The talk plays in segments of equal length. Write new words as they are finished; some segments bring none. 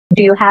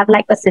do you have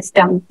like a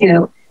system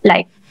to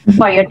like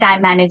for your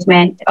time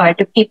management or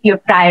to keep your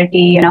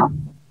priority,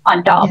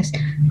 on top? Yes.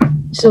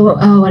 So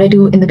what I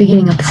do in the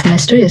beginning of the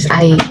semester is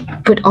I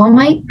put all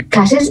my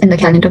classes in the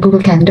calendar,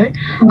 Google Calendar,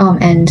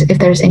 and if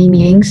there's any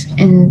meetings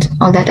and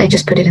all that, I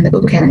just put it in the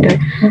Google Calendar.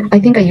 I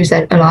think I use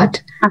that a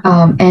lot.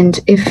 And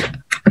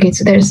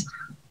so there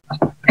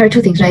are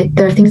two things, right?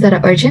 There are things that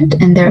are urgent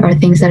and there are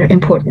things that are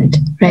important,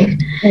 right?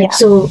 Yeah.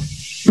 So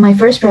my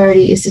first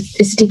priority is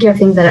to take care of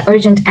things that are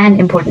urgent and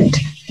important,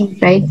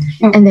 right?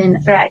 And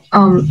then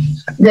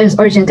there's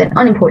urgent and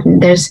unimportant.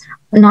 There's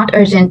not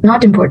urgent,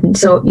 not important.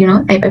 So,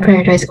 I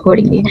prioritize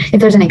accordingly. If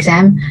there's an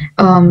exam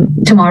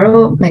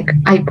tomorrow, like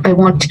I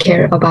won't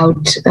care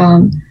about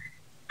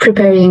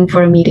preparing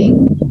for a meeting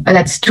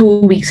that's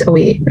 2 weeks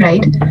away,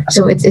 right?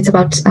 So it's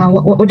about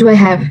what do I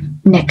have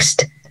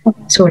next,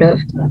 sort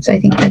of. So I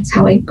think that's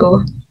how I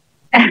go.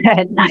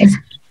 Nice.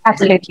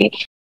 Absolutely.